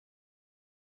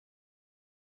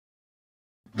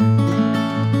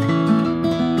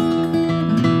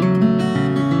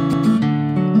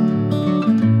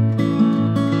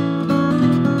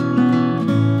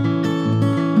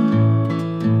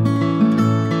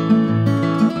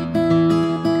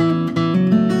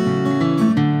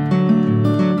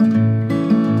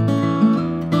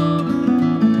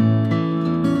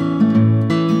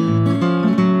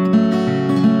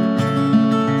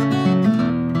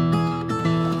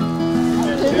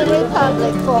the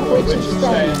republic for which it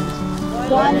stands,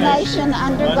 one nation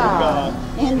under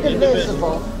God,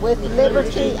 indivisible, with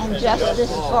liberty and justice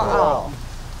for all.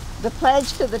 The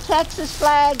pledge to the Texas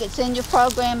flag, it's in your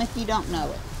program if you don't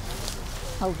know it.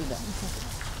 Hold it up.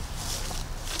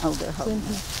 Oh, they're holding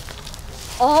it.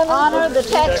 Honor the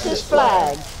Texas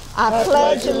flag. I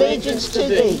pledge allegiance to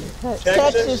thee.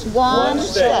 Texas, one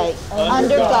state,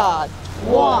 under God,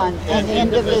 one and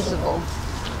indivisible.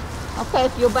 Okay,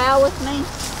 if you'll bow with me.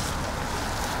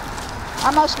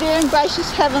 Our most dear and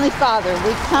gracious Heavenly Father,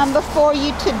 we come before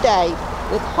you today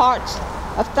with hearts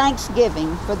of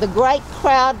thanksgiving for the great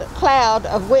cloud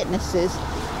of witnesses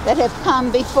that have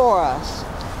come before us.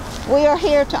 We are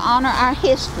here to honor our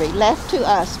history left to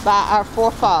us by our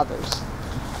forefathers.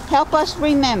 Help us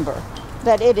remember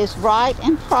that it is right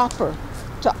and proper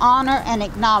to honor and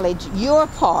acknowledge your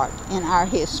part in our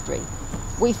history.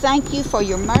 We thank you for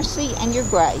your mercy and your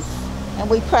grace, and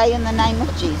we pray in the name of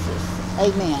Jesus.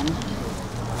 Amen.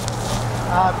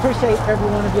 I appreciate every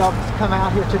one of y'all to come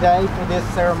out here today for this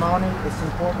ceremony. It's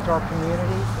important to our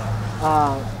community.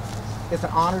 It's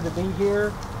an honor to be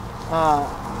here.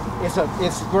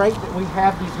 It's great that we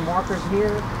have these markers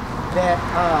here that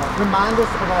remind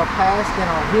us of our past and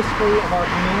our history of our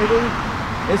community,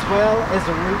 as well as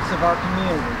the roots of our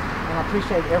community. And I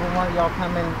appreciate every one of y'all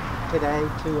coming today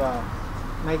to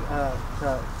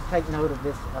take note of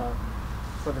this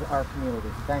for our community.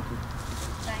 Thank you.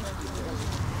 Thank you.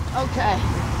 Okay.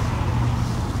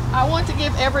 I want to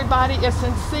give everybody a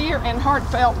sincere and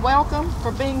heartfelt welcome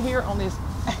for being here on this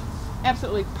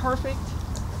absolutely perfect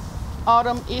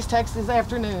autumn East Texas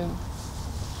afternoon.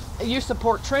 You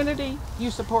support Trinity,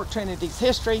 you support Trinity's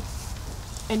history,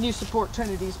 and you support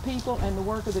Trinity's people and the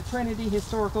work of the Trinity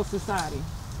Historical Society.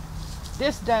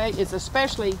 This day is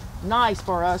especially nice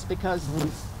for us because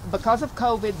of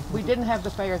COVID, we didn't have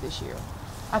the fair this year.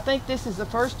 I think this is the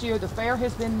first year the fair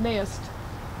has been missed.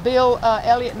 Bill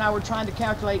Elliott and I were trying to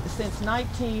calculate since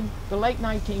the late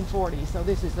 1940s. So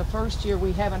this is the first year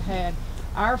we haven't had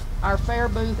our fair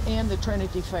booth in the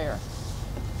Trinity Fair.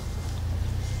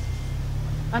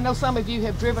 I know some of you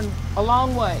have driven a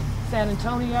long way. San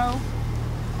Antonio,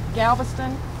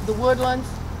 Galveston, the Woodlands,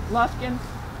 Lufkin,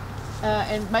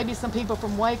 and maybe some people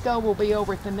from Waco will be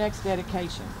over at the next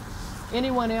dedication.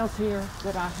 Anyone else here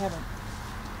that I haven't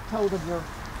told of your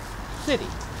city?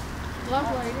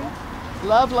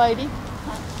 Love Lady.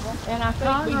 And I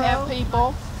think we have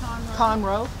people,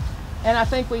 Conroe, and I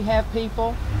think we have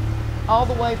people all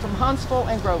the way from Huntsville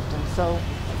and Groveton. So,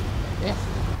 yeah.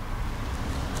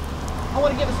 I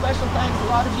want to give a special thanks. A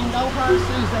lot of you know her,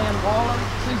 Suzanne Waller.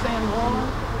 Suzanne Waller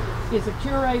is a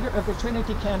curator of the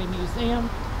Trinity County Museum,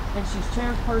 and she's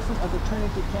chairperson of the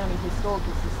Trinity County Historical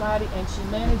Society, and she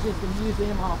manages the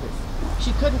museum office.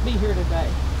 She couldn't be here today.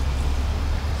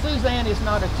 Suzanne is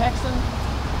not a Texan,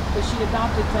 but she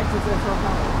adopted Texas as her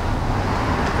home.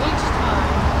 Each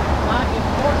time I am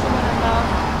fortunate enough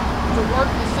to work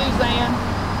with Suzanne,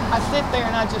 I sit there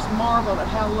and I just marvel at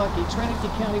how lucky Trinity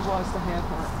County was to have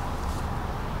her.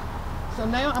 So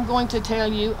now I'm going to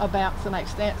tell you about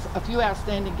a few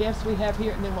outstanding guests we have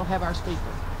here, and then we'll have our speaker.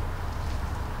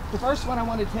 The first one I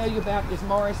want to tell you about is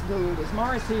Morris Gould. Is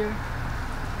Morris here?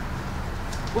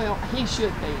 Well, he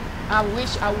should be. I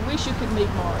wish you could meet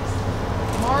Morris.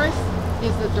 Morris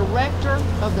is the director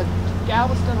of the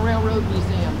Galveston Railroad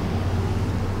Museum.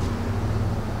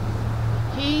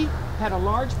 He had a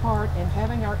large part in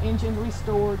having our engine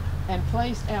restored and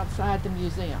placed outside the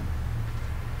museum.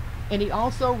 And he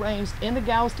also arranged in the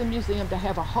Galveston Museum to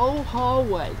have a whole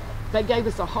hallway. They gave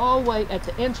us a hallway at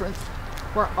the entrance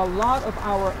where a lot of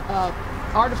our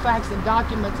artifacts and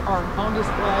documents are on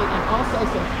display, and also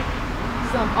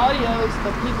some audios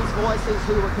of people's voices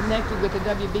who were connected with the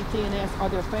WBT&S or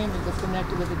their family was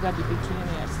connected with the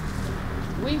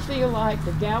WBT&S. We feel like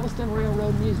the Galveston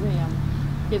Railroad Museum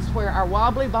is where our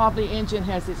Wobbly engine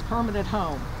has its permanent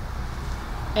home.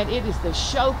 And it is the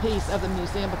showpiece of the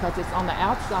museum because it's on the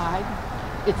outside.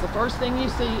 It's the first thing you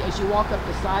see as you walk up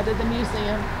the side of the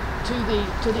museum to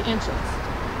the entrance.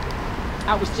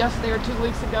 I was just there 2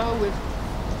 weeks ago with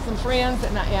some friends,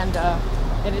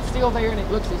 and it's still there, and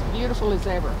it looks as beautiful as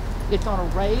ever. It's on a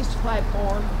raised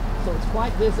platform, so it's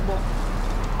quite visible,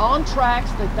 on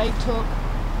tracks that they took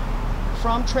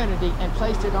from Trinity and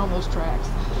placed it on those tracks.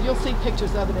 You'll see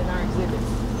pictures of it in our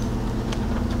exhibits.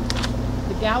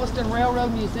 The Galveston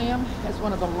Railroad Museum has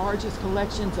one of the largest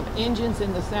collections of engines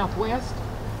in the Southwest,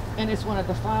 and it's one of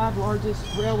the 5 largest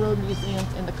railroad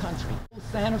museums in the country.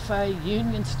 Santa Fe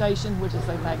Union Station, which is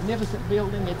a magnificent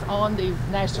building, it's on the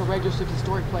National Register of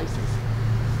Historic Places.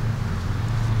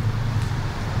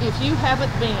 If you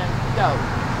haven't been, go.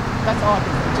 That's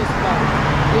August, just go.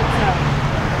 It's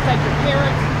take your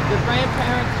parents, your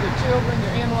grandparents, your children,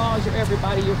 your in-laws, your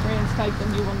everybody, your friends, take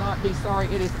them. You will not be sorry.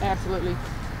 It is absolutely,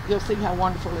 you'll see how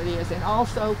wonderful it is. And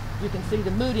also, you can see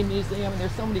the Moody Museum, and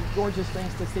there's so many gorgeous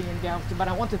things to see in Galveston. But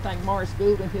I want to thank Morris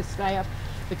Gould and his staff,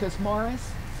 because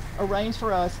Morris arranged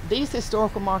for us. These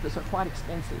historical markers are quite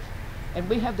expensive, and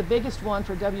we have the biggest one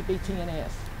for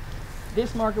WBT&S.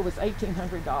 This marker was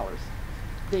 $1,800.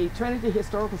 The Trinity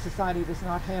Historical Society does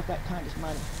not have that kind of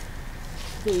money.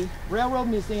 The Railroad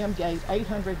Museum gave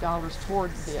 $800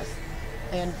 towards this,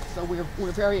 and so we're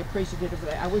very appreciative of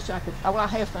that. I wish I could, well, I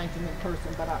have thanked him in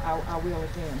person, but I will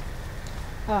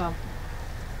again.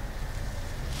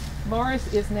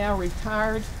 Morris is now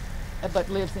retired, but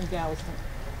lives in Galveston.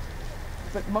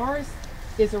 But Morris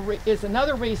is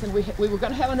another reason we were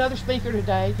going to have another speaker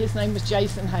today. His name is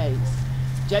Jason Hayes.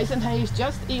 Jason Hayes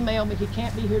just emailed me. He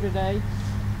can't be here today.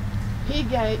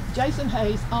 Jason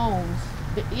Hayes owns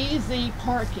the EZ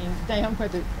parking down where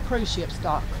the cruise ships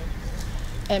dock.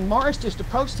 And Morris just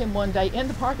approached him one day in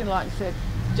the parking lot and said,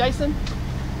 Jason,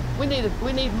 we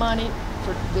need money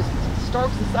for this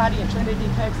Historical Society in Trinity,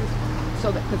 Texas,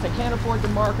 so that, because they can't afford the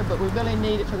marker, but we really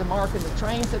need it for the marker and the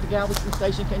trains at the Galveston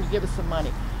station. Can you give us some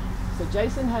money? So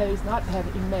Jason Hayes, not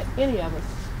having met any of us,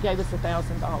 gave us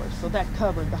 $1,000. So that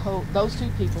covered the whole, those two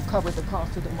people covered the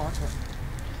cost of the marker.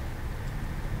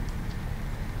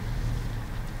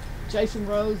 Jason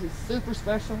Rose is super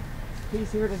special.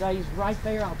 He's here today. He's right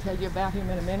there. I'll tell you about him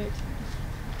in a minute.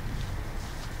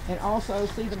 And also,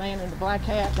 see the man in the black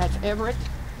hat? That's Everett.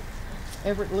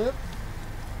 Everett Lueck.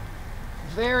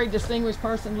 Very distinguished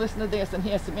person. Listen to this, and he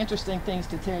has some interesting things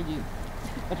to tell you.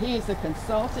 But he is a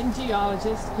consulting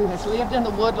geologist who has lived in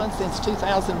the woodlands since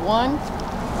 2001.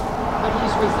 But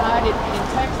he's resided in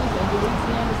Texas and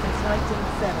Louisiana since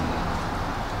 1970.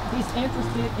 He's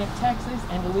interested in Texas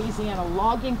and Louisiana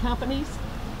logging companies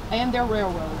and their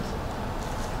railroads.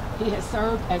 He has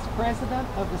served as president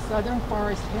of the Southern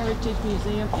Forest Heritage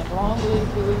Museum in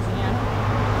Longview, Louisiana,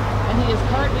 and he is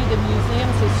currently the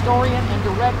museum's historian and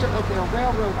director of their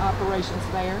railroad operations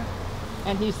there,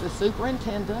 and he's the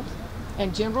superintendent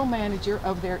and general manager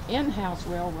of their in-house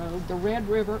railroad, the Red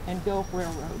River and Gulf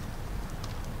Railroad.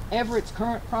 Everett's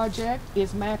current project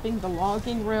is mapping the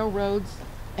logging railroads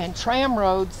and tram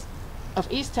roads of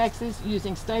East Texas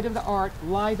using state-of-the-art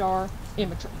LiDAR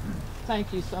imagery.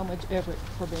 Thank you so much, Everett,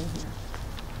 for being here.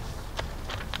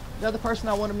 Another person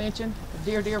I want to mention, a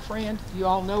dear, dear friend, you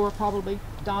all know her probably,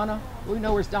 Donna. We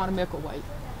know her as Donna Mickelwait.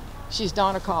 She's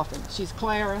Donna Coffen. She's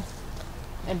Clara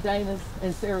and Daina's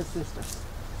and Sarah's sister.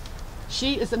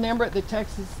 She is a member of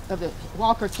the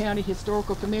Walker County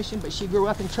Historical Commission, but she grew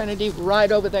up in Trinity,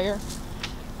 right over there.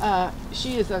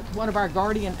 She is one of our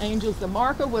guardian angels. The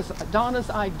marker was Donna's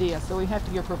idea, so we have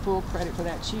to give her full credit for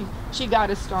that. She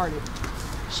got us started.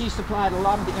 She supplied a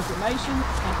lot of the information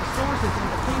and the sources and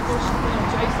the people. She found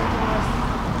Jason to us,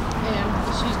 and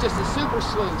she's just a super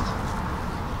sleuth.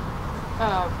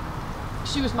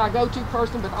 She was my go-to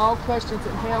person with all questions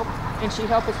and help, and she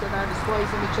helped us with our displays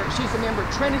in the church. She's a member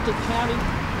of Trinity County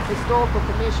Historical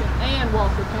Commission and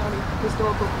Walker County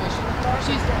Historical Commission.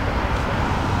 She's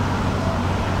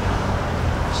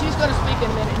going to speak in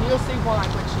a minute, and you'll see why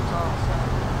when she talks.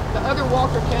 The other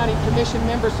Walker County Commission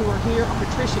members who are here are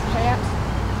Patricia Katz.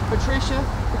 Patricia,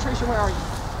 where are you?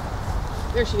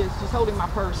 There she is. She's holding my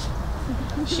purse.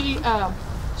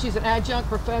 She's an adjunct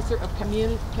professor of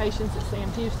communications at Sam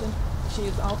Houston. She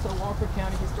is also Walker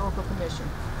County Historical Commission.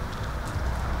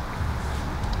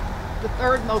 The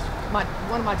third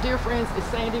one of my dear friends is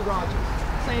Sandy Rogers.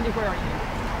 Sandy, where are you?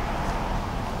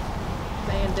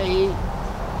 Sandy.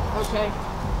 Okay.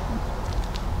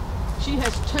 She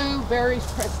has two very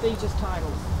prestigious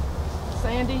titles.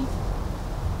 Sandy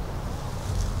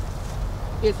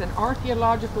is an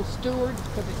archaeological steward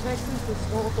for the Texas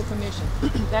Historical Commission.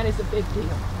 That is a big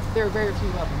deal. There are very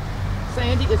few of them.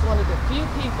 Sandy is one of the few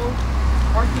people,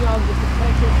 archaeologists in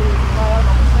Texas, who is involved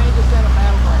on the San Jacinto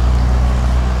battleground.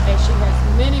 And she has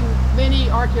many, many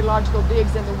archaeological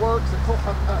digs in the works,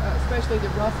 especially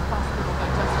the Rusk Hospital that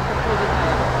just completed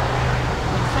that.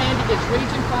 And Sandy is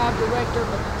Region 5 Director of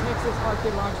the Texas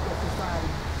Archaeological Society.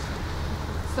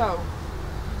 So,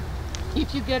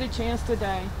 if you get a chance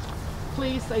today,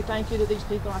 please say thank you to these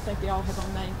people. I think they all have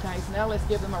on name tags. Now let's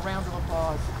give them a round of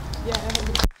applause. Yeah.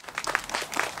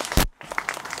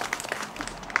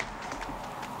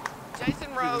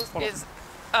 Jason Rose is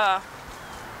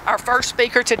our first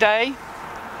speaker today.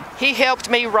 He helped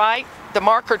me write the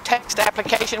marker text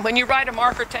application. When you write a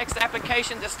marker text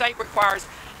application, the state requires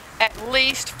at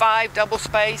least 5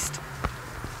 double-spaced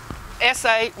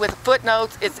essay with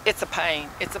footnotes, it's a pain.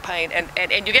 It's a pain,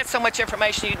 and you get so much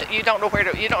information you don't know where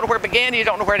to begin, you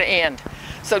don't know where to end.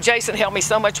 So Jason helped me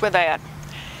so much with that.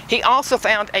 He also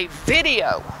found a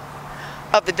video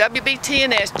of the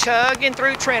WBT&S chugging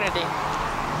through Trinity,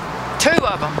 2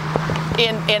 of them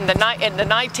in the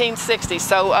 1960s.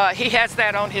 So he has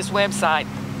that on his website.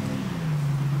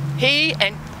 He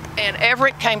and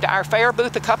Everett came to our fair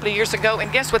booth a couple of years ago,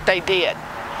 and guess what they did?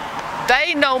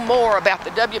 They know more about the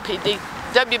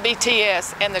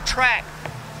WBTS and the track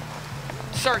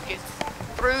circuits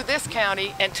through this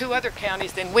county and 2 other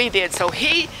counties than we did. So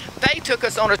they took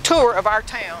us on a tour of our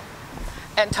town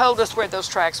and told us where those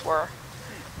tracks were.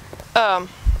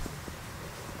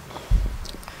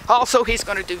 Also, he's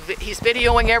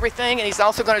videoing everything, and he's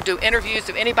also going to do interviews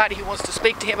of anybody who wants to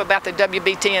speak to him about the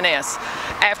WBT&S.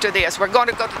 After this, we're going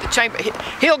to go to the chamber.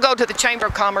 He'll go to the Chamber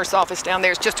of Commerce office down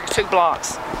there. It's just 2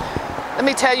 blocks. Let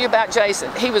me tell you about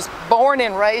Jason. He was born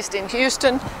and raised in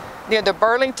Houston near the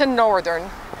Burlington Northern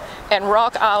and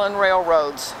Rock Island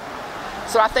Railroads.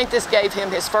 So I think this gave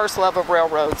him his first love of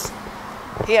railroads.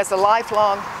 He has a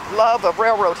lifelong love of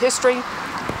railroad history.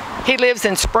 He lives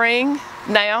in Spring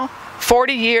now,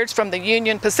 40 years from the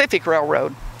Union Pacific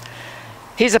Railroad.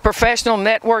 He's a professional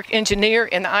network engineer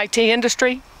in the IT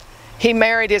industry. He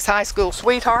married his high school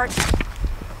sweetheart.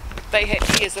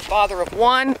 He is the father of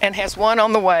 1 and has 1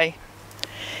 on the way.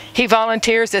 He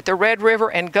volunteers at the Red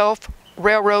River and Gulf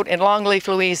Railroad in Longleaf,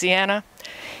 Louisiana.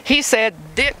 He said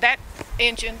that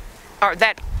engine, or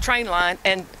that train line,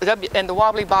 and the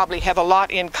Wobbly Bobbly have a lot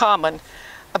in common,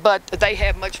 but they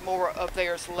have much more of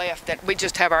theirs left. That we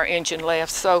just have our engine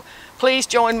left. So please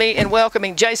join me in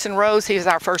welcoming Jason Rose. He is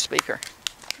our first speaker.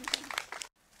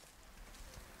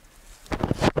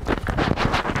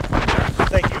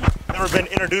 Thank you. Never been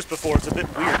introduced before. It's a bit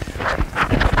weird.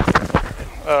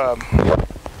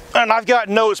 And I've got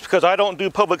notes because I don't do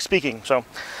public speaking. So,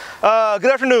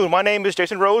 good afternoon. My name is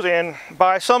Jason Rose, and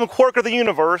by some quirk of the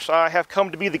universe, I have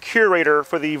come to be the curator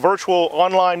for the virtual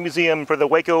online museum for the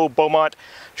Waco, Beaumont,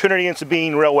 Trinity and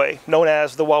Sabine Railway, known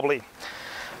as the Wobbly.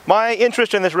 My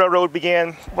interest in this railroad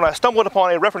began when I stumbled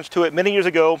upon a reference to it many years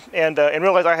ago and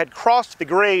realized I had crossed the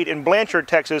grade in Blanchard,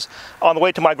 Texas on the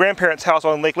way to my grandparents' house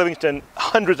on Lake Livingston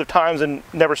hundreds of times and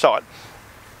never saw it.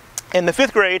 In the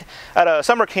 5th grade, at a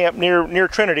summer camp near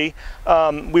Trinity,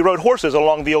 we rode horses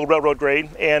along the old railroad grade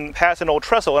and passed an old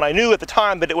trestle. And I knew at the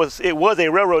time that it was a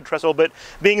railroad trestle, but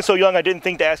being so young, I didn't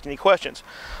think to ask any questions.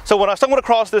 So when I stumbled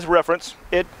across this reference,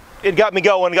 it got me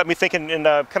going, got me thinking, and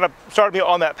kind of started me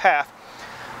on that path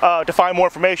to find more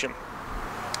information.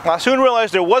 I soon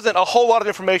realized there wasn't a whole lot of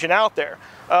information out there.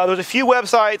 There was a few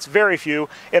websites, very few,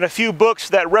 and a few books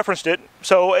that referenced it,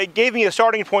 so it gave me a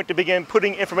starting point to begin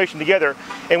putting information together.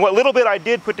 And what little bit I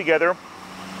did put together,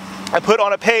 I put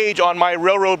on a page on my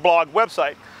railroad blog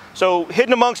website. So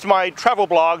hidden amongst my travel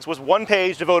blogs was 1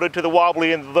 page devoted to the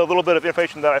Wobbly and the little bit of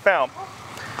information that I found.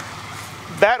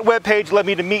 That web page led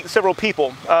me to meet several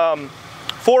people.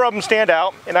 4 of them stand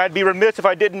out, and I'd be remiss if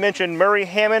I didn't mention Murray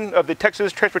Hammond of the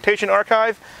Texas Transportation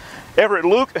Archive, Everett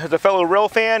Lueck, who's a fellow rail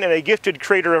fan and a gifted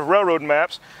creator of railroad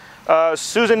maps,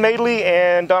 Susan Madeley,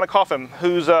 and Donna Coffen,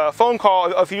 whose phone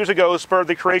call a few years ago spurred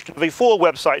the creation of a full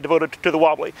website devoted to the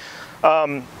Wobbly.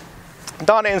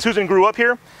 Donna and Susan grew up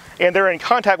here, and they're in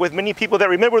contact with many people that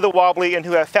remember the Wobbly and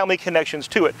who have family connections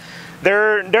to it.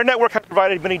 Their network has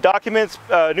provided many documents,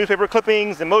 newspaper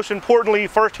clippings, and most importantly,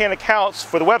 first-hand accounts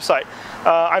for the website.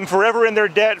 I'm forever in their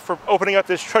debt for opening up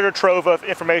this treasure trove of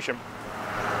information.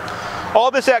 All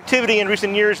this activity in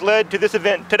recent years led to this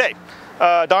event today.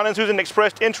 Donna and Susan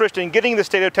expressed interest in getting the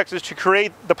state of Texas to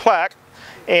create the plaque,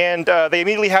 and they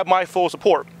immediately have my full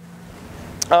support.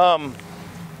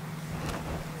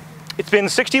 It's been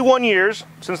 61 years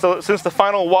since the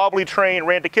final Wobbly train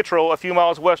ran to Kittrell a few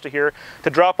miles west of here to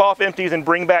drop off empties and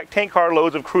bring back tank car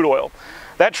loads of crude oil.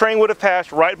 That train would have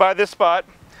passed right by this spot,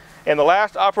 and the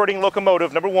last operating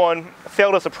locomotive, number 1,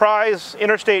 failed a surprise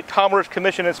Interstate Commerce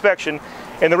Commission inspection,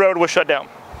 and the road was shut down.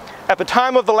 At the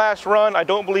time of the last run, I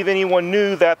don't believe anyone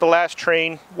knew that the last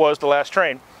train was the last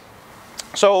train.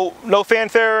 So no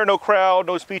fanfare, no crowd,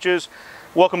 no speeches.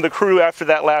 Welcome the crew after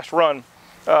that last run.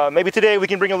 Maybe today we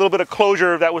can bring a little bit of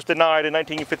closure that was denied in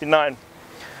 1959.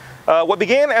 What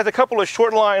began as a couple of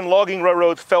short line logging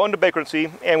railroads fell into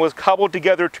bankruptcy and was cobbled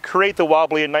together to create the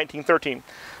Wobbly in 1913.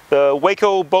 The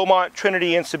Waco, Beaumont,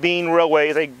 Trinity, and Sabine Railway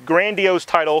is a grandiose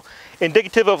title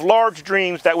indicative of large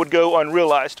dreams that would go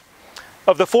unrealized.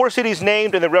 Of the 4 cities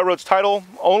named in the railroad's title,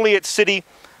 only its city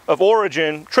of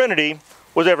origin, Trinity,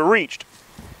 was ever reached.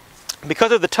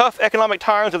 Because of the tough economic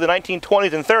times of the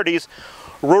 1920s and 30s,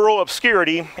 rural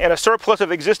obscurity, and a surplus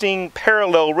of existing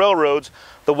parallel railroads,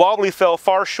 the Wobbly fell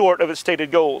far short of its stated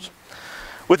goals.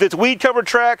 With its weed-covered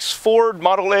tracks, Ford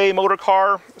Model A motor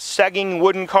car, sagging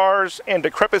wooden cars, and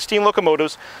decrepit steam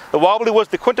locomotives, the Wobbly was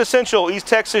the quintessential East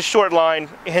Texas short line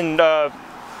in, sorry,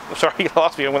 you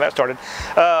lost me when that started,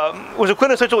 was a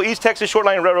quintessential East Texas short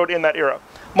line railroad in that era.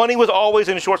 Money was always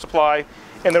in short supply,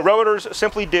 and the railroaders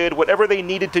simply did whatever they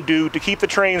needed to do to keep the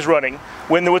trains running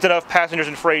when there was enough passengers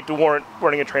and freight to warrant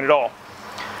running a train at all.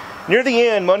 Near the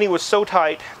end, money was so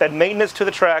tight that maintenance to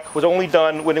the track was only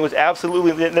done when it was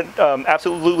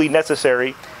absolutely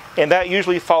necessary, and that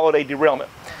usually followed a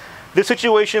derailment. This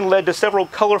situation led to several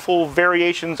colorful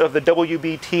variations of the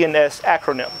WBT&S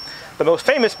acronym, the most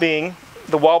famous being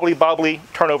the Wobbly Bobbly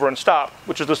Turnover and Stop,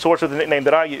 which is the source of the nickname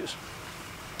that I use.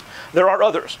 There are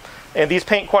others, and these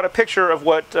paint quite a picture of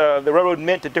what the railroad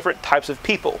meant to different types of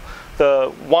people.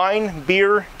 The wine,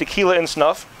 beer, tequila, and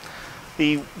snuff,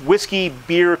 the whiskey,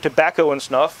 beer, tobacco, and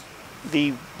snuff,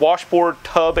 the washboard,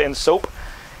 tub, and soap,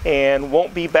 and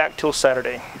won't be back till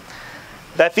Saturday.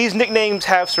 That these nicknames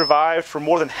have survived for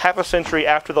more than half a century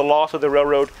after the loss of the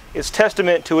railroad is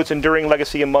testament to its enduring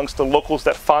legacy amongst the locals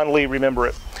that fondly remember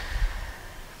it.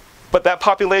 But that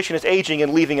population is aging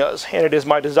and leaving us, and it is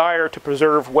my desire to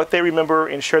preserve what they remember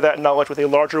and share that knowledge with a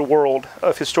larger world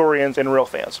of historians and rail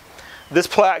fans. This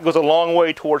plaque goes a long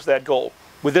way towards that goal.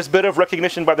 With this bit of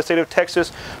recognition by the state of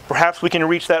Texas, perhaps we can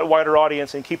reach that wider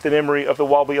audience and keep the memory of the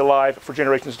Wobbly alive for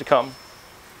generations to come.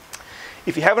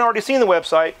 If you haven't already seen the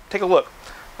website, take a look.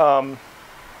 The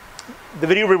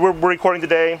video we're recording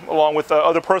today, along with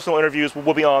other personal interviews,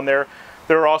 will be on there.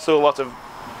 There are also lots of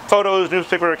photos,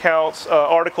 newspaper accounts,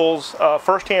 articles,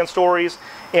 first-hand stories,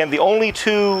 and the only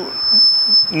two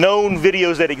known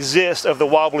videos that exist of the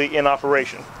Wobbly in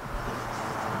operation.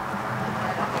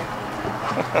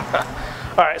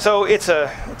 All right, so it's a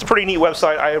pretty neat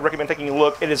website. I recommend taking a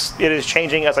look. It is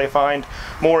changing as I find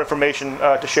more information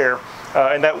to share.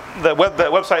 And that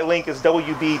website link is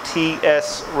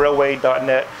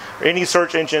WBTSrailway.net. Or any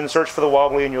search engine, search for the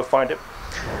Wobbly, and you'll find it.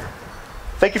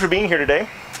 Thank you for being here today.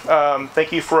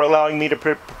 Thank you for allowing me to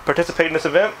participate in this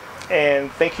event,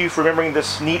 and thank you for remembering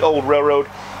this neat old railroad.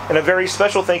 And a very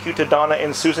special thank you to Donna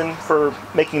and Susan for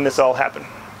making this all happen.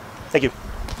 Thank you.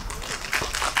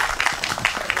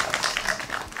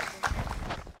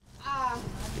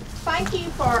 Thank you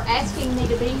for asking me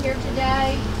to be here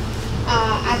today.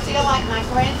 I feel like my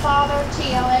grandfather,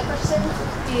 T.L. Epperson,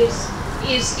 is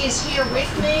here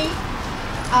with me.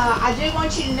 I do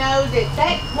want you to know that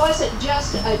that wasn't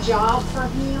just a job for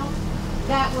him.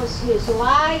 That was his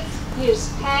life, his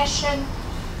passion,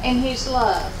 and his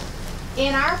love.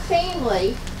 In our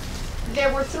family,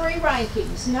 there were three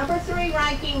rankings. Number 3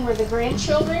 ranking were the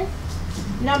grandchildren.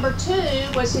 Number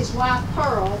 2 was his wife,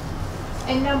 Pearl.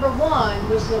 And number 1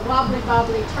 was the Wobbly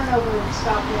Bobbly Turnover and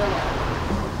Stop Railroad.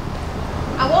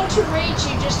 I want to read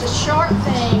you just a short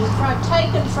thing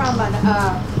taken from an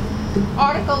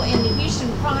article in the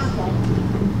Houston Chronicle,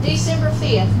 December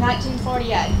 5th,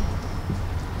 1948.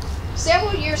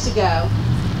 Several years ago,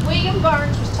 William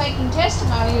Burns was taking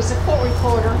testimony as a court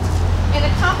reporter in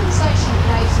a compensation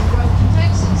case in Groveton,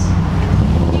 Texas.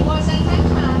 He was at that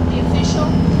time the official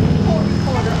court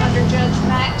reporter under Judge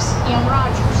Max M.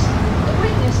 Rogers. The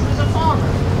witness was a farmer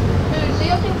who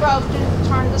lived in Groveton at the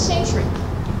turn of the century.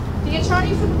 The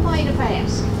attorney for the plaintiff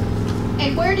asked,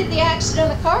 "And where did the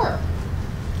accident occur?"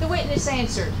 The witness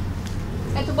answered,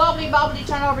 "At the Wobbly Bobbly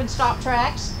Turnover and Stop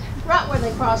tracks, right where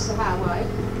they crossed the highway."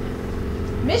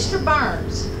 Mr.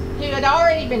 Burns, who had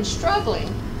already been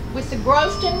struggling with the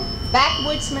Groveton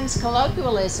backwoodsman's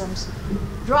colloquialisms,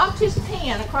 dropped his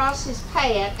pen across his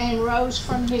pad and rose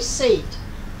from his seat.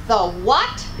 "The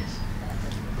what?"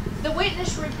 The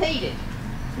witness repeated,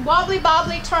 "Wobbly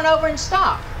Bobbly Turnover and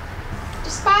Stop."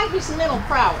 Despite his mental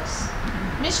prowess,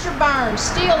 Mr. Burns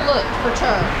still looked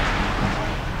perturbed.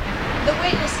 The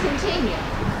witness continued,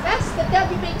 "That's the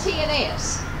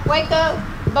WBT&S, Waco,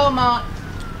 Beaumont,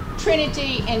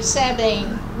 Trinity and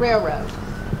Sabine Railroad."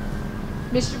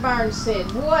 Mr. Burns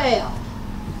said, "Well,"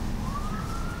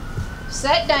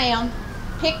 sat down,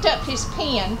 picked up his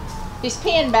pen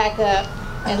back up,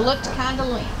 and looked kind of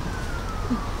limp.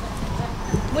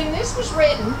 When this was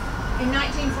written in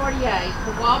 1948,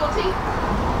 the Wobbly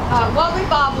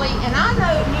Bobbly, and I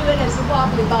knew it as the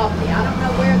Wobbly Bobbly. I don't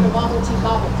know where the Wobbly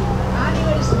Bobbly, but I knew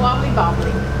it as the Wobbly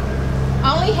Bobbly.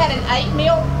 Only had an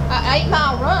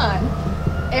 8-mile run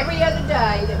every other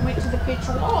day that went to the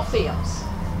Pitcher oil fields.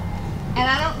 And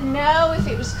I don't know if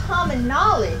it was common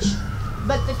knowledge,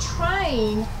 but the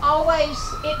train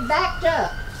it backed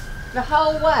up the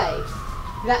whole way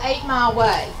the 8-mile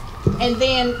way. And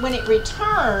then when it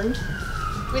returned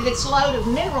with its load of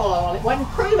mineral oil, it wasn't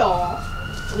crude oil,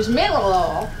 it was mineral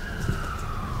oil,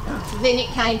 then it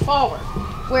came forward,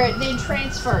 where it then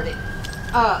transferred it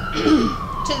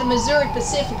to the Missouri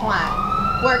Pacific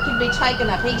line, where it could be taken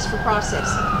up east for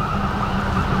processing.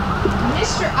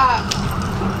 Mr.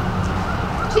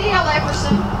 T.L.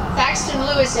 Epperson, Thaxton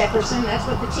Lewis Epperson, that's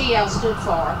what the TL stood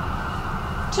for,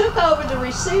 took over the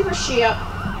receivership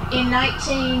in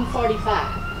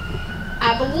 1945.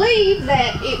 I believe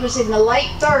that it was in the late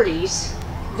 30s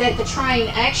that the train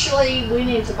actually went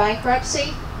into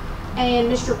bankruptcy,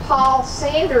 and Mr. Paul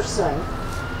Sanderson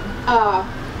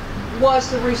was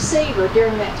the receiver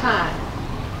during that time.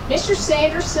 Mr.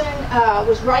 Sanderson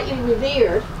was greatly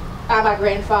revered by my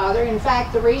grandfather. In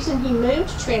fact, the reason he moved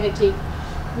to Trinity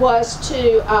was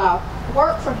to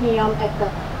work for him at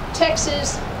the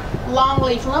Texas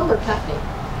Longleaf Lumber Company.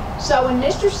 So when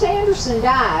Mr. Sanderson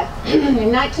died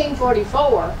in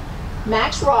 1944,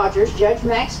 Max Rogers, Judge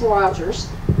Max Rogers,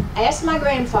 asked my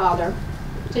grandfather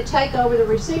to take over the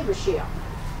receivership.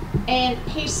 And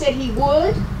he said he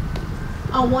would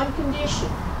on one condition,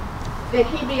 that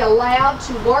he be allowed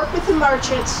to work with the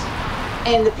merchants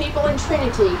and the people in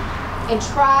Trinity and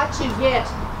try to get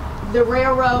the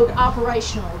railroad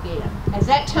operational again. At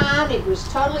that time, it was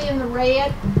totally in the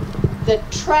red. The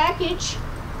trackage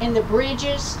and the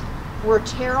bridges were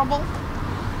terrible,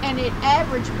 and it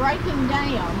averaged breaking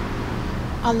down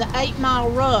on the 8-mile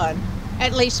run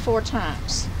at least 4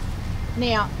 times.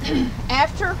 Now,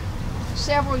 after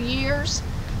several years,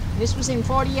 this was in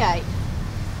 '48,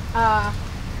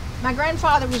 my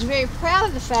grandfather was very proud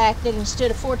of the fact that instead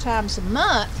of 4 times a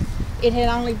month, it had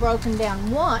only broken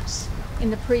down once in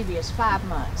the previous 5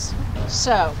 months.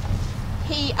 So,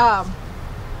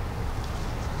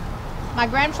 my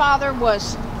grandfather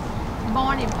was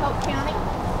born in Polk County.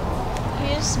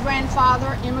 His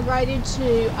grandfather immigrated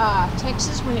to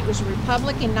Texas when it was a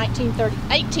republic in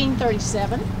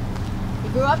 1837. He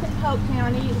grew up in Polk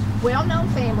County, well-known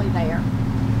family there.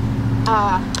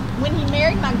 When he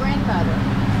married my grandmother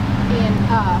in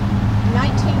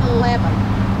 1911,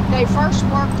 they first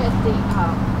worked at the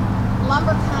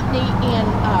lumber company in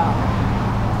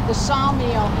the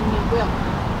sawmill in New Wilton.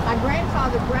 My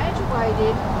grandfather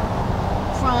graduated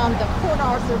from the Port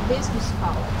Arthur Business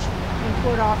College in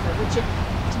Port Arthur, which it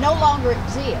no longer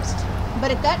exists,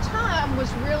 but at that time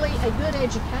was really a good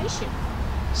education.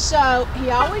 So he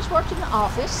always worked in the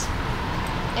office.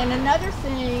 And another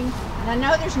thing, and I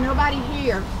know there's nobody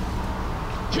here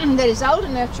that is old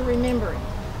enough to remember him,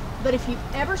 but if you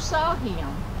ever saw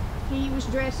him, he was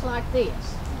dressed like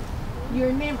this. You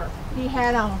remember, he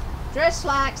had on dress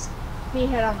slacks, he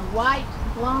had on a white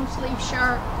long sleeve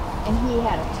shirt, and he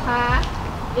had a tie.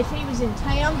 If he was in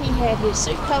town, he had his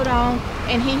suit coat on,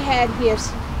 and he had his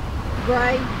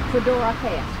gray fedora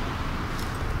hat.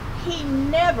 He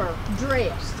never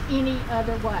dressed any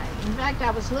other way. In fact,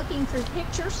 I was looking through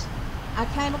pictures. I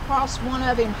came across one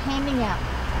of him handing out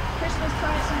Christmas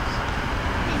presents.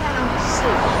 He had on a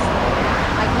suit,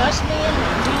 like most men,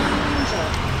 jeans or,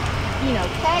 you know,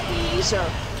 khakis or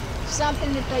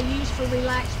something that they use for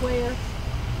relaxed wear.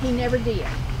 He never did.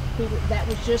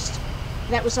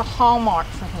 That was a hallmark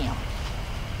for him.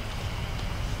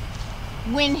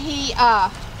 When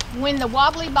the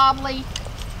Wobbly Bobbly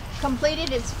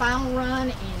completed its final run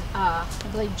in, I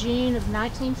believe, June of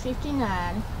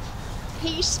 1959,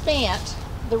 he spent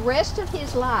the rest of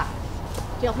his life,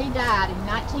 till he died in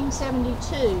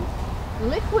 1972,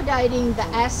 liquidating the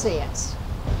assets.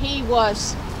 He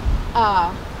was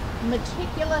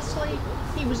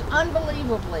he was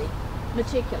unbelievably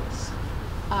meticulous.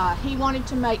 He wanted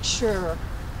to make sure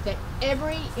that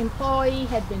every employee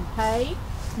had been paid.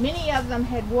 Many of them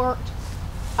had worked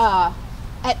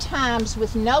at times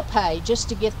with no pay just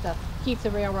to keep the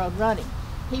railroad running.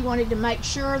 He wanted to make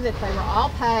sure that they were all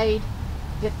paid,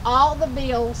 that all the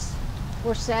bills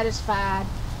were satisfied,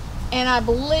 and I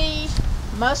believe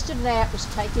most of that was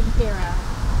taken care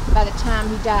of by the time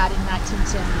he died in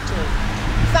 1972.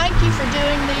 Thank you for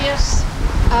doing this.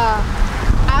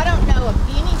 I don't know of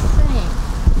anything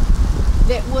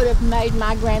that would have made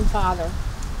my grandfather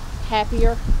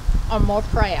happier or more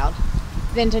proud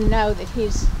than to know that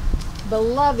his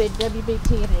beloved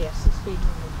WBT&S is being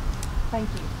removed. Thank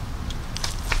you.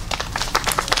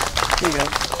 Here you go.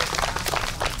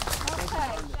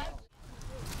 Okay.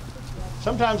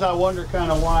 Sometimes I wonder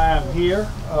kind of why I'm here.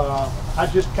 I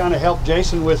just kind of help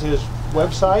Jason with his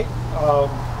website.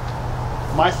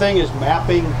 My thing is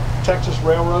mapping Texas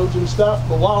railroads and stuff,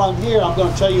 but while I'm here, I'm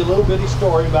going to tell you a little bitty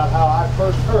story about how I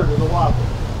first heard of the Wobbly.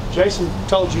 Jason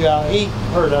told you how he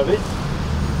heard of it.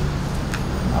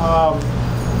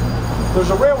 There's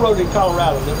a railroad in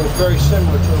Colorado that was very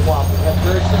similar to the Wobbly. It had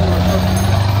very similar equipment.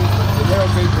 The narrow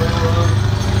gauge railroad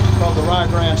called the Rio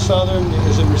Grande Southern. It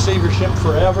was in receivership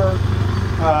forever.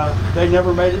 They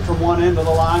never made it from one end of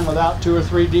the line without 2 or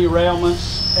 3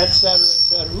 derailments, et cetera, et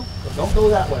cetera. Oop, don't go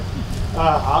that way.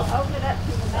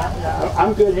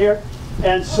 I'm good here.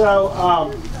 And so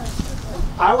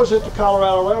I was at the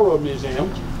Colorado Railroad Museum,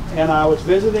 and I was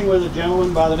visiting with a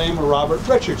gentleman by the name of Robert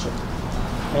Richardson.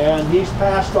 And he's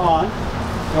passed on,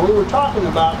 and we were talking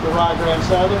about the Rio Grande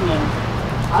Southern, and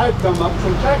I had come up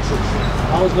from Texas.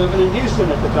 I was living in Houston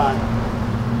at the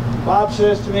time. Bob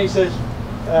says to me, he says,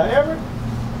 Everett,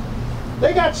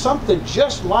 they got something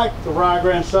just like the Rio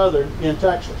Grande Southern in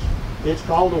Texas. It's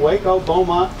called the Waco,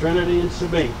 Beaumont, Trinity, and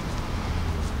Sabine.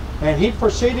 And he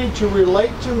proceeded to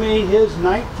relate to me his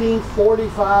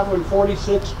 1945 and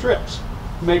 46 trips.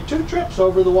 He made 2 trips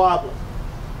over the Wobbly.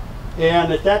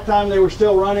 And at that time they were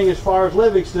still running as far as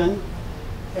Livingston,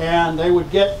 and they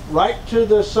would get right to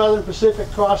the Southern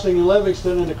Pacific crossing in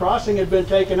Livingston, and the crossing had been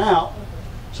taken out,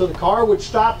 so the car would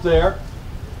stop there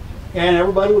and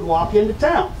everybody would walk into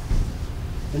town.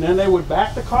 And then they would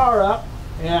back the car up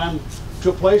and to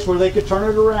a place where they could turn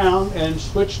it around and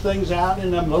switch things out,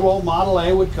 and then little old Model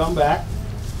A would come back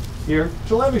here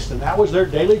to Livingston. That was their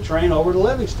daily train over to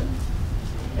Livingston.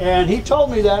 And he told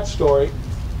me that story.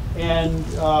 And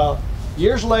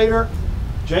years later,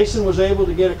 Jason was able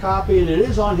to get a copy, and it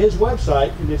is on his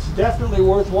website, and it's definitely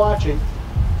worth watching,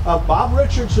 of Bob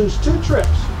Richardson's 2 trips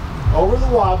over the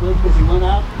Wobbly, because he went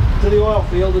out to the oil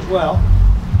field as well.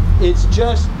 It's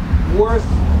just worth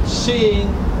seeing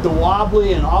the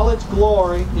Wobbly in all its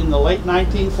glory in the late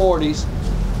 1940s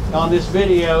on this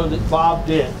video that Bob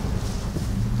did.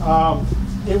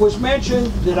 It was mentioned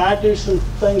that I do some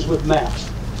things with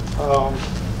maps.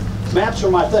 Maps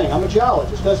are my thing. I'm a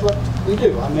geologist. That's what we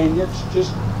do. I mean, it's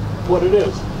just what it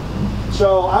is.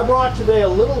 So I brought today a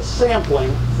little sampling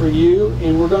for you,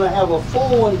 and we're going to have a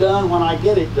full one done when I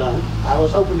get it done. I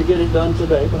was hoping to get it done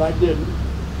today, but I didn't.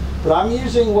 But I'm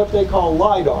using what they call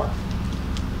LiDAR.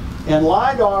 And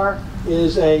LiDAR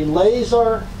is a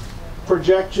laser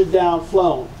projection down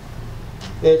flown.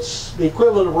 It's the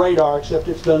equivalent of radar, except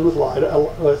it's done with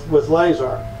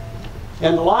laser.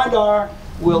 And the LiDAR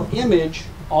will image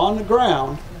on the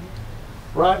ground.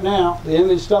 Right now, the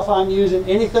image stuff I'm using,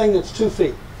 anything that's 2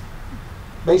 feet.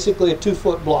 Basically a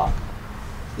 2-foot block.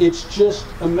 It's just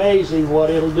amazing what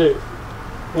it'll do.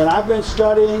 And I've been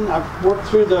studying, I've worked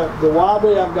through the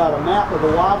Wobbly. I've got a map of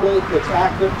the Wobbly that's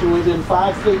accurate to within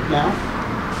 5 feet now.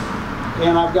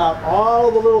 And I've got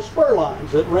all the little spur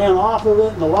lines that ran off of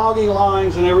it, and the logging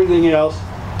lines and everything else.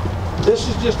 This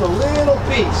is just a little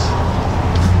piece.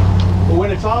 But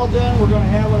when it's all done, we're going to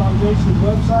have it on Jason's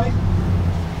website.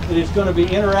 And it's going to be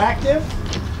interactive.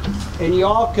 And you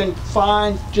all can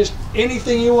find just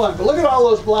anything you want. But look at all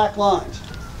those black lines.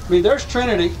 I mean, there's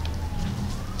Trinity.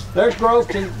 There's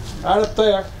Groveton, right up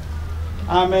there.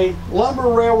 I mean, lumber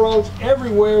railroads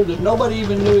everywhere that nobody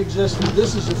even knew existed.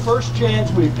 This is the first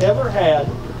chance we've ever had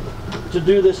to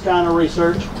do this kind of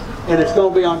research, and it's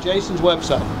going to be on Jason's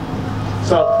website.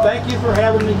 So thank you for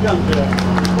having me come today.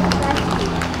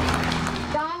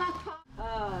 Donna,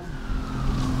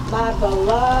 My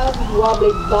beloved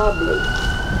Wobbly Bobbly.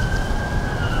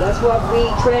 That's what we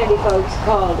Trinity folks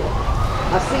called it.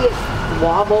 I see it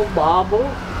wobble, bobble,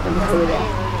 and heard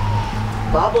that.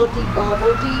 Bobblety,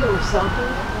 bobblety, or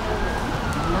something.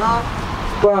 Not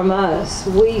from us.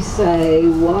 We say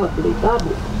wobbly,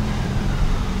 bobbly.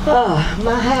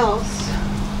 My house,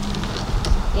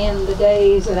 in the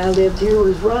days that I lived here,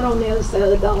 was right on the other side of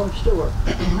the dollar store.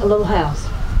 A little house.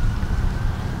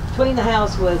 Between the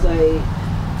house was a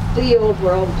field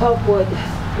where all the pulpwood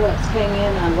trucks came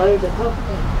in. I loaded the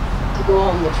pulpwood to go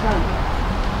on the train.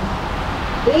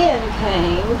 Then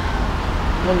came,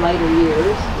 in later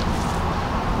years,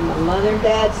 my mother and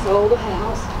dad sold a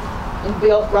house and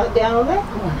built right down on that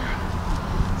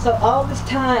corner. So all this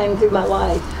time through my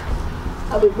life,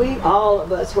 we all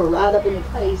of us were right up in the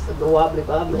face of the Wobbly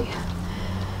Bobbly.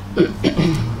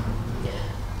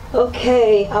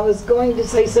 Okay, I was going to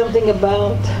say something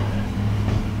about,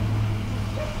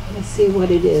 let's see what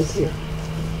it is here.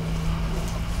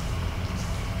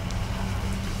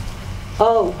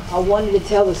 Oh, I wanted to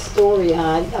tell the story.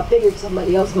 I figured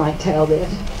somebody else might tell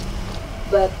this.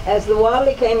 But as the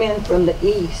Wobbly came in from the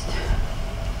east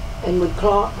and would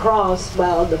cross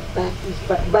by the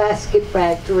basket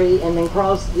factory and then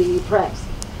cross the tracks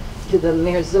to the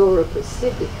Missouri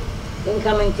Pacific, then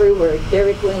coming through where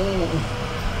Derek Lane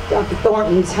and Dr.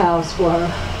 Thornton's house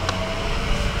were,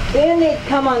 then they'd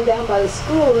come on down by the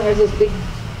school and there's this big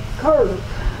curve.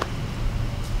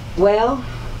 Well,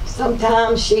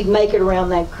 Sometimes she'd make it around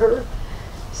that curve,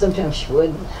 sometimes she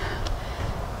wouldn't.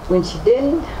 When she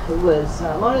didn't, it was,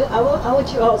 I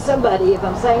want you all, somebody, if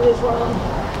I'm saying this wrong,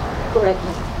 correct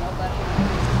me.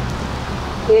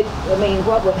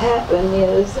 What would happen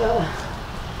is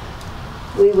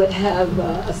we would have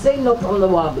a signal from the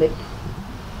Wobbly.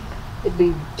 It'd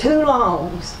be 2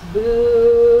 longs,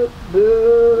 boo,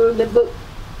 boo, the boo.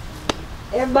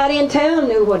 Everybody in town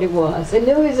knew what it was. They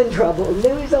knew he was in trouble,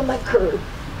 knew he was on that curve.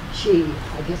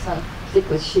 I guess I think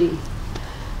it was she.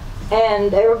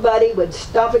 And everybody would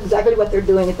stop exactly what they're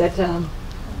doing at that time,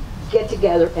 get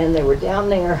together, and they were down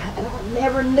there, and I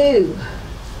never knew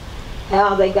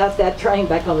how they got that train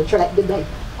back on the track. Did they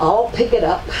all pick it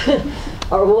up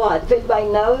or what? If anybody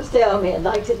knows, tell me. I'd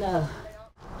like to know.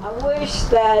 I wish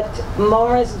that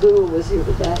Morris Gould was here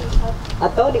today. I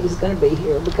thought he was going to be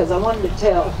here because I wanted to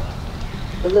tell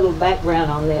a little background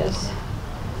on this.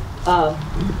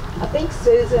 I think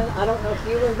Susan, I don't know if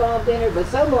you were involved in it, but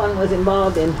someone was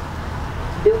involved in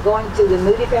going to the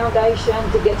Moody Foundation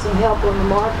to get some help on the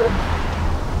marker,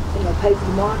 pay for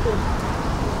the marker.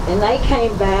 And they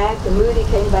came back, the Moody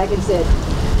came back and said,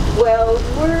 well,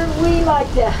 we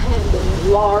like to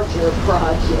handle larger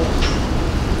projects.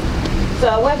 So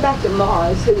I went back to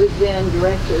Morris, who was then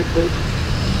director of the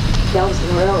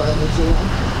Galveston Railroad Museum.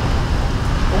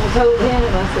 And I told him,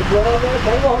 and I said, well,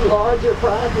 they want larger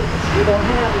projects. We don't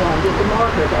have one, just the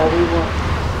marker is all we want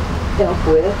help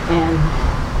with. And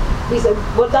he said,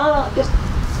 well, Donna,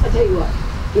 I tell you what,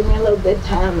 give me a little bit of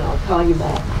time and I'll call you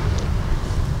back.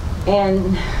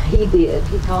 And he did.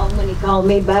 When he called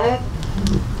me back,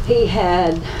 he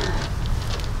had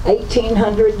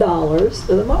 $1,800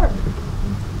 for the marker.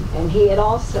 And he had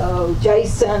also,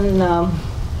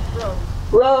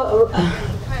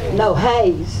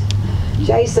 Hayes.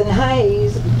 Jason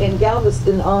Hayes in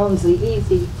Galveston owns the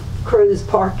Easy Cruise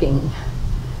parking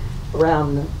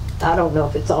around, I don't know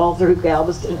if it's all through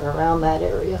Galveston or around that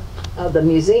area of the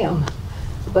museum.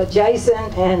 But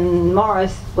Jason and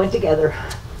Morris went together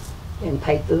and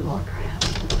paid for the marker.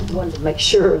 Wanted to make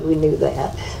sure we knew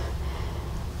that.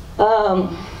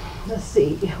 Let's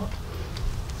see.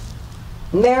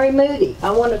 Mary Moody, I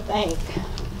want to thank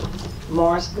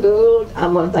Morris Gould. I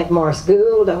want to thank Morris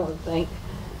Gould. I want to thank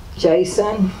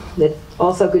Jason that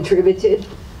also contributed.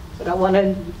 But I want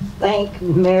to thank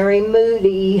Mary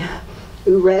Moody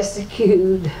who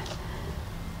rescued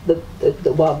the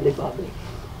Wobbly.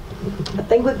 I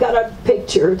think we've got a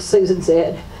picture, Susan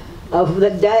said, of the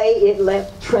day it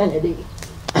left Trinity.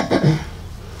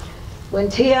 When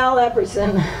T.L.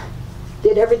 Epperson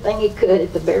did everything he could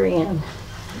at the very end,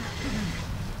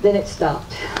 then it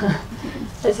stopped.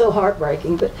 It's so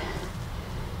heartbreaking, but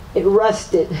it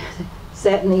rusted,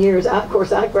 sat in the years. Of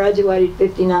course, I graduated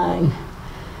 '59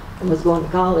 and was going to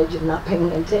college and not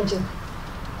paying attention.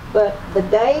 But the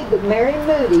day that Mary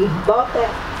Moody bought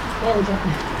that engine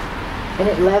and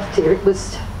it left here, it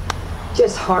was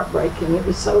just heartbreaking. It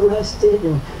was so rusted,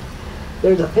 and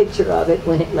there's a picture of it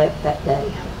when it left that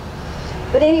day.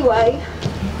 But anyway,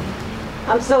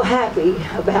 I'm so happy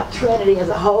about Trinity as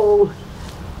a whole.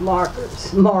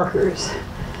 Markers.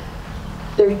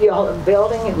 Y'all are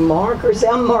building and markers.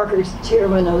 I'm markers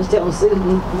chairman. I was telling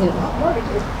Susan,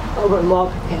 markers over in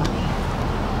Waco County.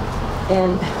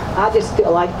 And I just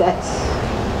feel like that's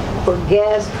for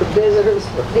guests, for visitors,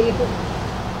 for people.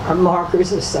 Our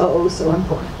markers are so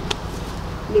important.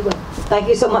 Anyway, thank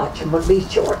you so much. I'm going to be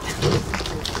short.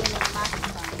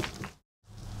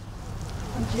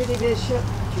 I'm Judy Bishop,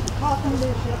 Coffen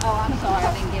Bishop. Oh, I'm sorry,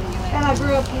 I've been giving you that. And I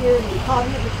grew up here and taught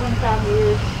here for 25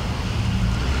 years.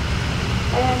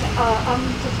 And I'm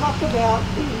to talk about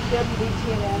the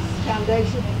WBT&S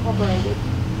Foundation Incorporated.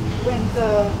 When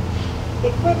the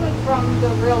equipment from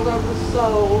the railroad was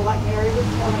sold, like Mary was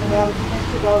telling about a few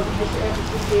minutes ago, that Mr.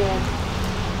 Epperson did,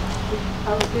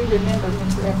 I do remember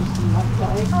Mr. Epperson one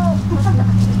day.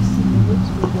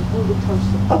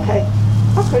 Okay.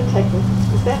 I couldn't take it.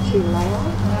 Is that too loud?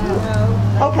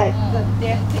 No. Okay. The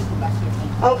deaf people back here.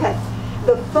 Okay.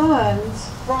 The funds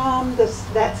from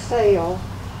that sale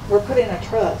were put in a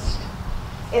trust.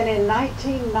 And in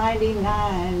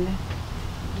 1999,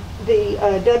 the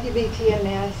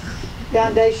WBT&S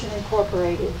Foundation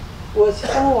Incorporated was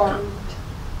formed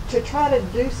to try to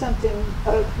do something,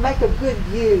 make a good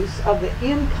use of the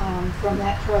income from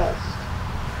that trust.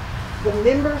 The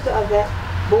members of that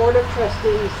Board of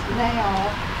Trustees now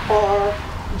are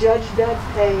Judge Doug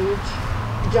Page,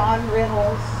 John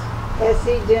Reynolds,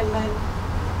 S.E. Denman,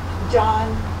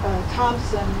 John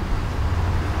Thompson,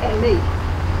 and me.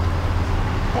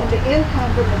 And the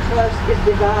income from the trust is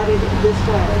divided in this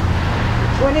way.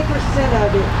 20% of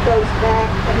it goes back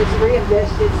and is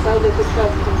reinvested so that the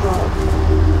trust can grow.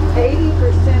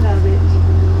 80% of it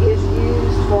is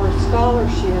used for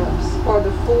scholarships for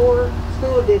the 4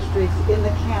 school districts in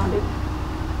the county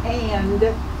and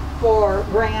for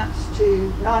grants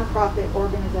to nonprofit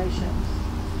organizations.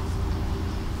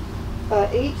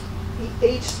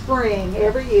 Each spring,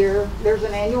 every year, there's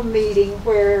an annual meeting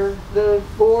where the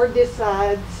board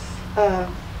decides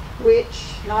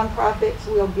which nonprofits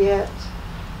will get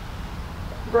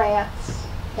grants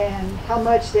and how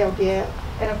much they'll get.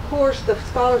 And of course, the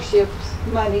scholarships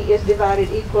money is divided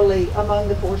equally among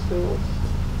the 4 schools.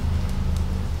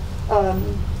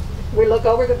 We look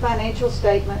over the financial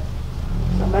statement.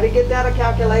 Somebody gets out a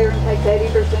calculator and takes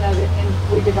 80% of it,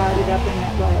 and we divide it up in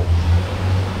that way.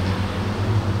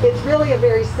 It's really a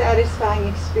very satisfying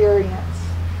experience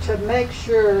to make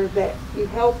sure that you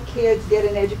help kids get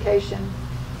an education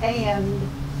and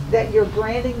that you're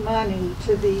granting money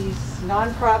to these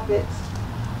nonprofits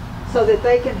so that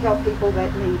they can help people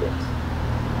that need it.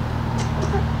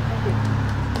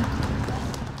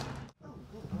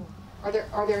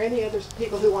 Are there any other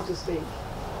people who want to speak?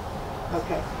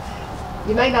 Okay.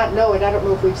 You may not know it. I don't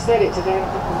know if we've said it today. I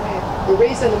don't think we have. The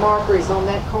reason the marker is on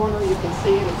that corner, you can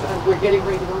see it. We're getting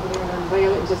ready to go over there and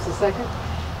unveil it in just a second.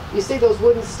 You see those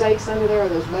wooden stakes under there, or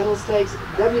those metal stakes?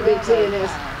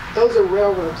 WBT&S, those are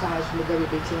railroad ties from the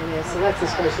WBT&S, so that's a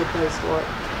special place for it.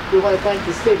 We want to thank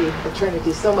the city of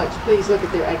Trinity so much. Please look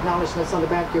at their acknowledgments on the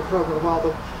back of your program of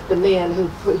all the men who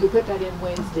put that in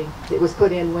Wednesday. It was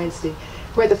put in Wednesday.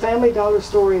 Where the Family Dollar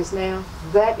store is now,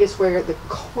 that is where the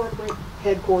corporate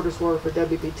headquarters were for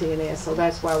WBT&S, so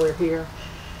that's why we're here.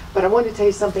 But I wanted to tell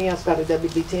you something else about the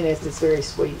WBT&S that's very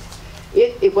sweet.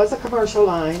 It was a commercial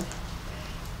line.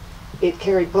 It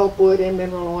carried pulpwood and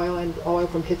mineral oil and oil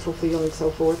from Pittsville Field and so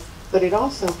forth, but it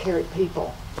also carried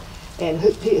people. And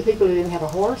people who didn't have a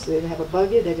horse, they didn't have a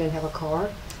buggy, they didn't have a car,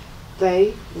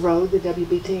 they rode the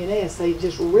WBT&S. They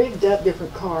just rigged up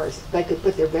different cars. They could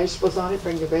put their vegetables on it,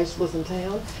 bring their vegetables in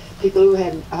town. People who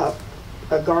had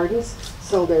gardens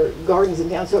sold their gardens in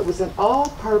town. So it was an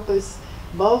all-purpose,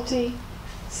 multi-county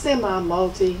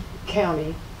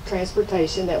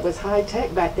transportation that was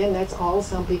high-tech back then. That's all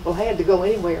some people had to go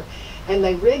anywhere. And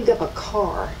they rigged up a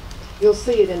car. You'll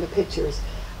see it in the pictures.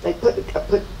 They put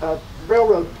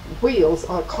railroad wheels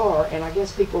on a car, and I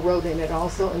guess people rode in it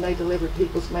also, and they delivered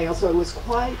people's mail. So it was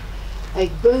quite a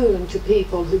boon to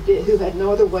people who had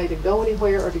no other way to go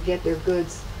anywhere or to get their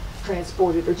goods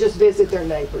transported or just visit their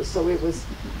neighbors. So it was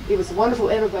a wonderful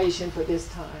innovation for this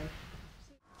time.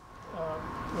 The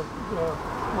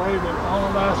way that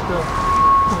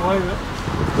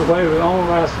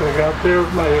Onalaska got their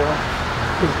mail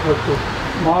is with the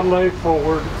Model A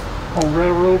Ford on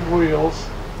railroad wheels,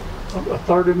 a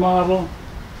 30 model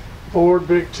Ford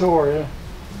Victoria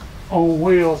on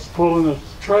wheels pulling a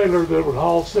trailer that would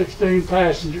haul 16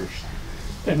 passengers,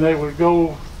 and they would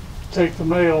go take the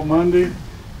mail Monday,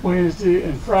 Wednesday,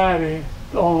 and Friday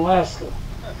on Alaska.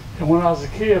 And when I was a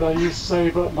kid, I used to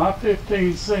save up my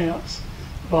 15 cents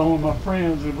along with my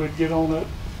friends, and we'd get on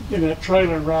in that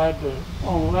trailer and ride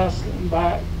on Alaska and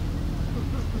back.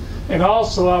 And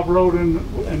also I rode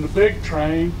in the big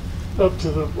train up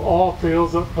to the oil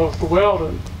fields up close to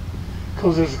Weldon,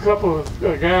 because there's a couple of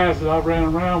guys that I ran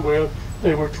around with.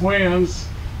 They were twins,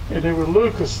 and they were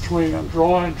Lucas twins,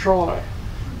 Roy and Troy,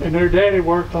 and their daddy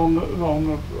worked on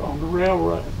the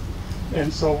railroad,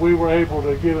 and so we were able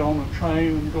to get on the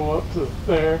train and go up to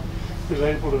there. We was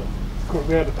able to, of course,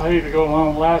 we had to pay to go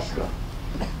on Alaska,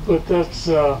 but that's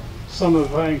some of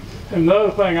the things.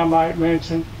 Another thing I might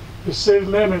mention, the city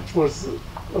limits was,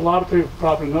 a lot of people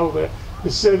probably know that, the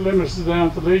city limits is down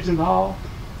at the Legion Hall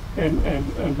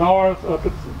and north up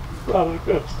at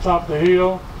the top of the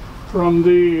hill from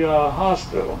the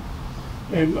hospital.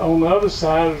 And on the other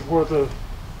side is where the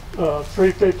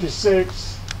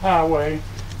 356 highway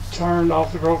turned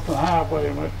off the Groveland Highway,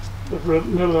 and the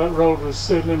middle of that road was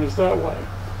city limits that way.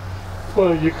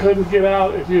 Well, you couldn't get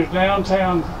out, if you were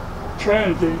downtown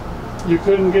Trinity, you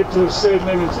couldn't get to the city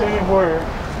limits anywhere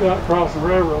without crossing the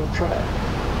railroad track.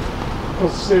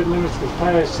 Because the city limits was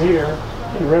passed here,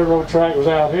 and the railroad track was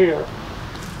out here.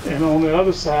 And on the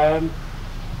other side,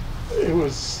 it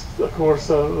was, of course,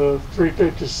 the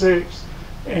 356,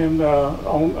 and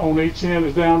on each end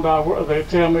is down by where, they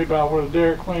tell me, by where the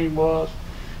Dairy Queen was,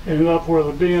 and up where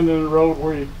the bend in the road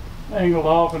where you angled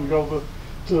off and go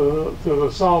to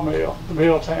the sawmill, the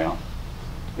mill town.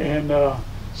 And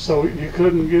so you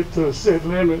couldn't get to the city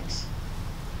limits,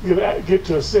 get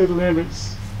to the city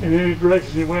limits in any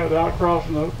direction you went without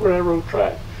crossing the railroad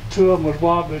track. 2 of them was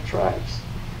wobbly tracks.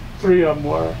 3 of them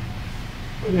were.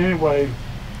 But anyway,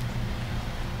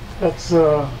 that's,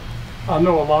 I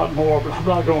know a lot more, but I'm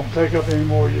not going to take up any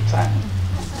more of your time.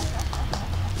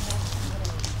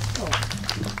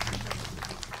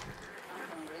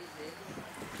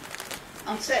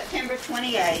 On September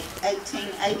 28,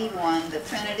 1881, the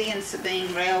Trinity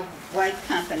Sabine Railway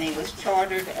Company was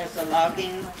chartered as a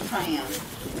logging tram,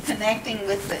 connecting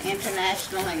with the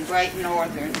International and Great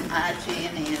Northern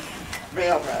IG&S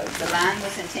Railroad. The line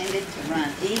was intended to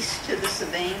run east to the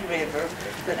Sabine River,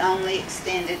 but only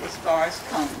extended as far as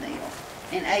Coffen.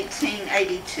 In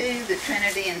 1882, the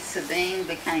Trinity and Sabine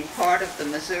became part of the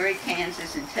Missouri,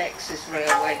 Kansas, and Texas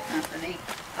Railway Company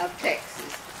of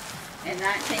Texas. In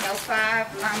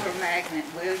 1905, lumber magnate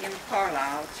William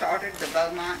Carlisle chartered the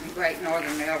Beaumont and Great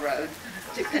Northern Railroad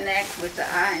to connect with the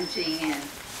I&GN.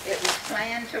 It was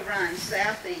planned to run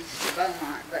southeast to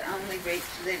Beaumont, but only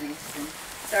reached Livingston,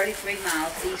 33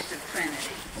 miles east of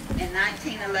Trinity. In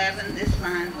 1911, this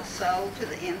line was sold to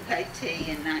the MKT.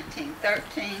 In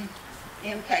 1913,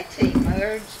 MKT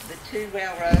merged the two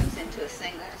railroads into a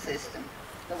single system.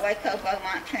 The Waco,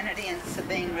 Beaumont, Trinity, and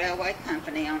Sabine Railway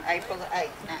Company on April 8,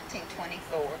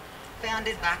 1924,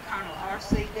 founded by Colonel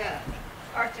R.C. Dove,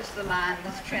 purchased the line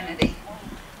with Trinity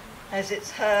as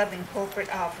its hub and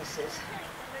corporate offices.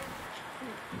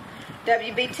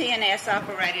 WBT&S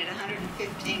operated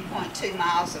 115.2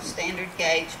 miles of standard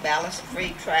gauge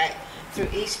ballast-free track through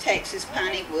East Texas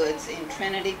Piney Woods in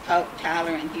Trinity, Polk,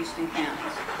 Tyler, and Houston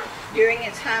counties. During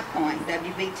its high point,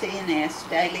 WBT&S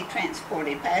daily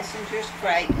transported passengers,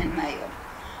 freight, and mail.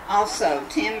 Also,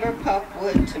 timber,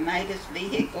 pulpwood, tomatoes,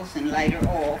 vehicles, and later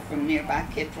oil from nearby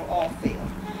Kittrell oil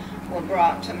field were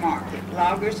brought to market.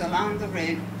 Loggers along the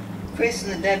route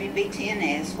christened the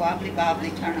WBT&S Wobbly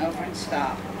Bobbly Turnover and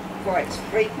Stop for its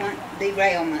frequent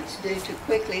derailments due to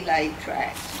quickly laid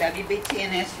tracks.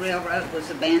 WBT&S Railroad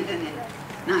was abandoned in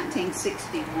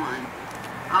 1961.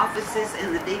 Offices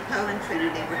in the depot in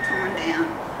Trinity were torn down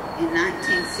in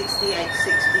 1968-69.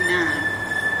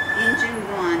 Engine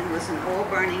 1 was an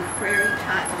oil-burning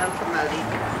prairie-type locomotive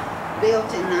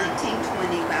built in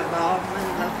 1920 by Baldwin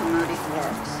Locomotive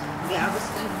Works.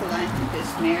 Galveston philanthropist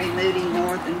Mary Moody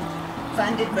Northern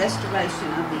funded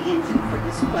restoration of the engine for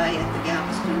display at the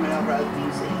Galveston Railroad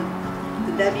Museum.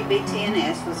 The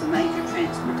WBT&S was a major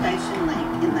transportation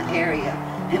link in the area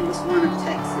and was one of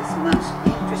Texas' most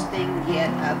interesting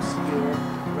yet obscure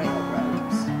railroads.